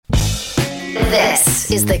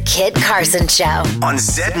This is the Kid Carson Show on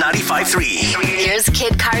Z95.3. Here's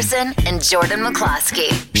Kid Carson and Jordan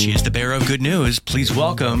McCloskey. She is the bearer of good news. Please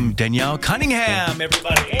welcome Danielle Cunningham,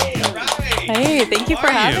 everybody. Hey, all right. Hey, thank you for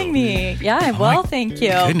having me. Yeah, I'm well, thank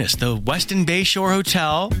you. Goodness, the Westin Bayshore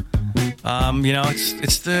Hotel.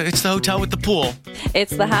 It's the hotel with the pool.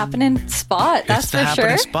 It's the happening spot, that's it's the for happening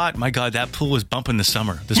sure. spot. My God, that pool was bumping this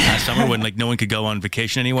past summer when no one could go on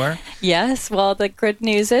vacation anywhere. Yes, well, the good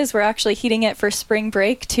news is we're actually heating it for spring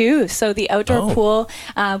break too. So the outdoor pool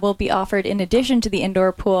will be offered in addition to the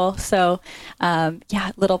indoor pool. So,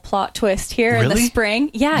 little plot twist here in the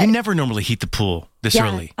spring. Yeah, you never normally heat the pool this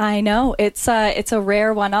early. I know. It's a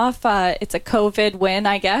rare one-off. It's a COVID win,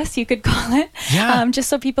 I guess you could call it. Yeah. Just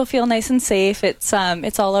so people feel nice and safe. It's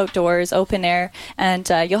all outdoors, open air, and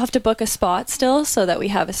you'll have to book a spot still so that we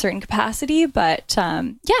have a certain capacity. But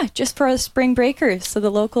just for the spring breakers, so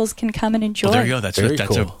the locals can come and enjoy. Well, there you go. That's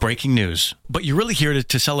cool. a breaking news. But you're really here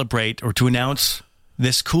to celebrate or to announce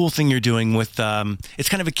this cool thing you're doing with. It's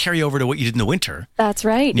kind of a carryover to what you did in the winter. That's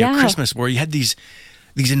right. Near Christmas, where you had these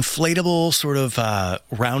inflatable sort of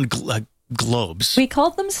round globes. We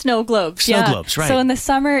called them snow globes. Snow globes, right. So in the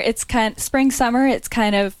summer, spring, summer, it's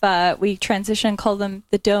kind of, we transition and call them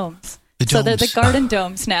the domes. So they're the garden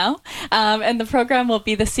domes now. And the program will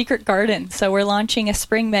be the Secret Garden. So we're launching a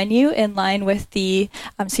spring menu in line with the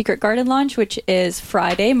Secret Garden launch, which is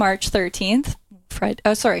Saturday, March 13th.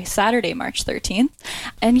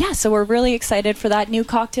 And so we're really excited for that. New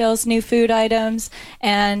cocktails, new food items,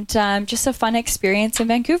 and just a fun experience in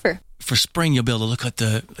Vancouver. For spring, you'll be able to look at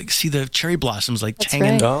see the cherry blossoms That's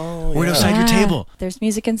hanging right outside your table. There's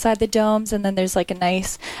music inside the domes, and then there's a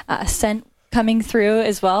nice scent coming through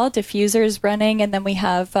as well, diffusers running, and then we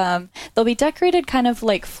have they'll be decorated kind of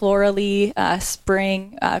like florally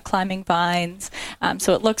spring climbing vines,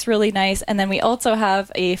 so it looks really nice. And then we also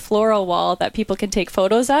have a floral wall that people can take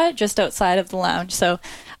photos at just outside of the lounge. So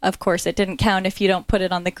of course it didn't count if you don't put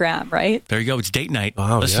it on the gram, right? There you go. It's date night.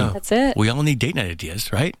 Wow, listen, that's it. We all need date night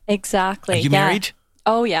ideas, right? Exactly. Are you married?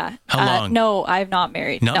 Oh, yeah. How long? No, I'm not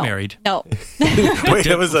married. Not married? No. Wait,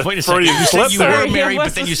 that was a Freudian You slip said you there. were married,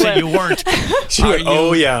 but then you said you weren't.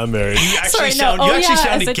 I'm married. You actually Sorry, sound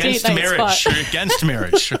as a against date night marriage. spot. You're against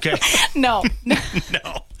marriage, okay? No. No.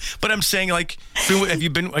 But I'm saying, are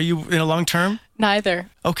you in a long term? Neither.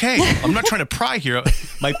 Okay. I'm not trying to pry here.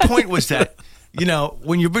 My point was that,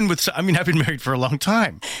 when you've been I've been married for a long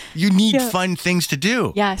time. You need fun things to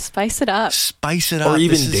do. Yeah, spice it up. Spice it up. Or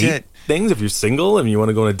even this is date it. things. If you're single and you want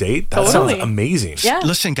to go on a date, that sounds amazing. Yeah.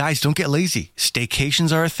 Listen, guys, don't get lazy.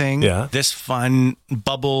 Staycations are a thing. Yeah. This fun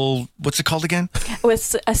bubble, what's it called again?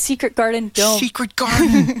 With a secret garden dome. Secret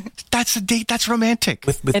garden. That's a date. That's romantic.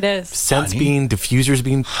 With It is. scents diffusers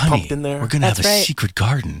being pumped in there. We're going to have a right. secret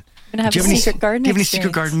garden. We're going to have a secret garden Do you have any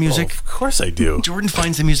secret garden music? Of course I do. Jordan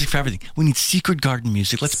finds the music for everything. We need secret garden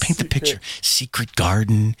music. Let's paint the picture. Secret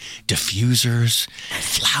garden, diffusers,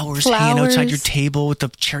 flowers hanging outside your table with the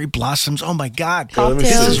cherry blossoms. Oh my God. Cocktails.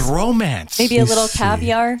 This is romance. Maybe a little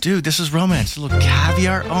caviar. Dude, this is romance. A little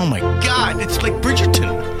caviar. Oh my God. It's like Bridgerton.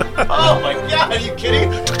 Oh my God. Are you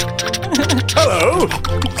kidding? Hello.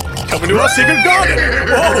 Coming to our secret garden.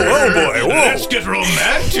 Whoa, boy. Whoa. Let's get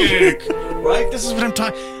romantic. Right? This is what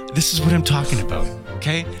I'm talking about.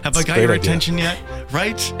 Okay? Have I got your attention yet?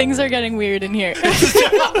 Right? Things are getting weird in here.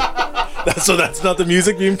 So that's not the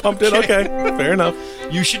music being pumped in? Okay. Fair enough.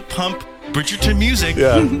 You should pump Bridgerton music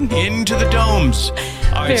into the domes.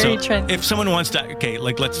 All right, Very so trendy. if someone wants to,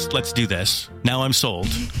 let's do this. Now I'm sold.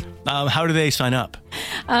 How do they sign up?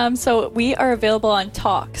 So we are available on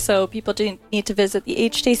Talk. So people do need to visit the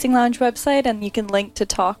H Tasting Lounge website, and you can link to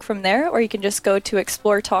Talk from there, or you can just go to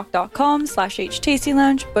exploretalk.com/H Tasting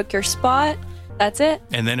Lounge, book your spot. That's it.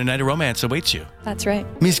 And then a night of romance awaits you. That's right.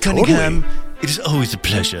 Miss Cunningham, it is always a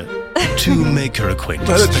pleasure to make her acquaintance.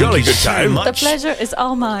 Had a Thank jolly you good so time. much. The pleasure is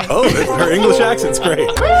all mine. Oh, her English accent's great.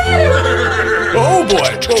 Oh,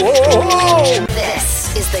 boy. Whoa.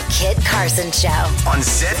 This is the Kid Carson Show On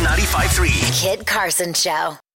Z95.3. Kid Carson Show.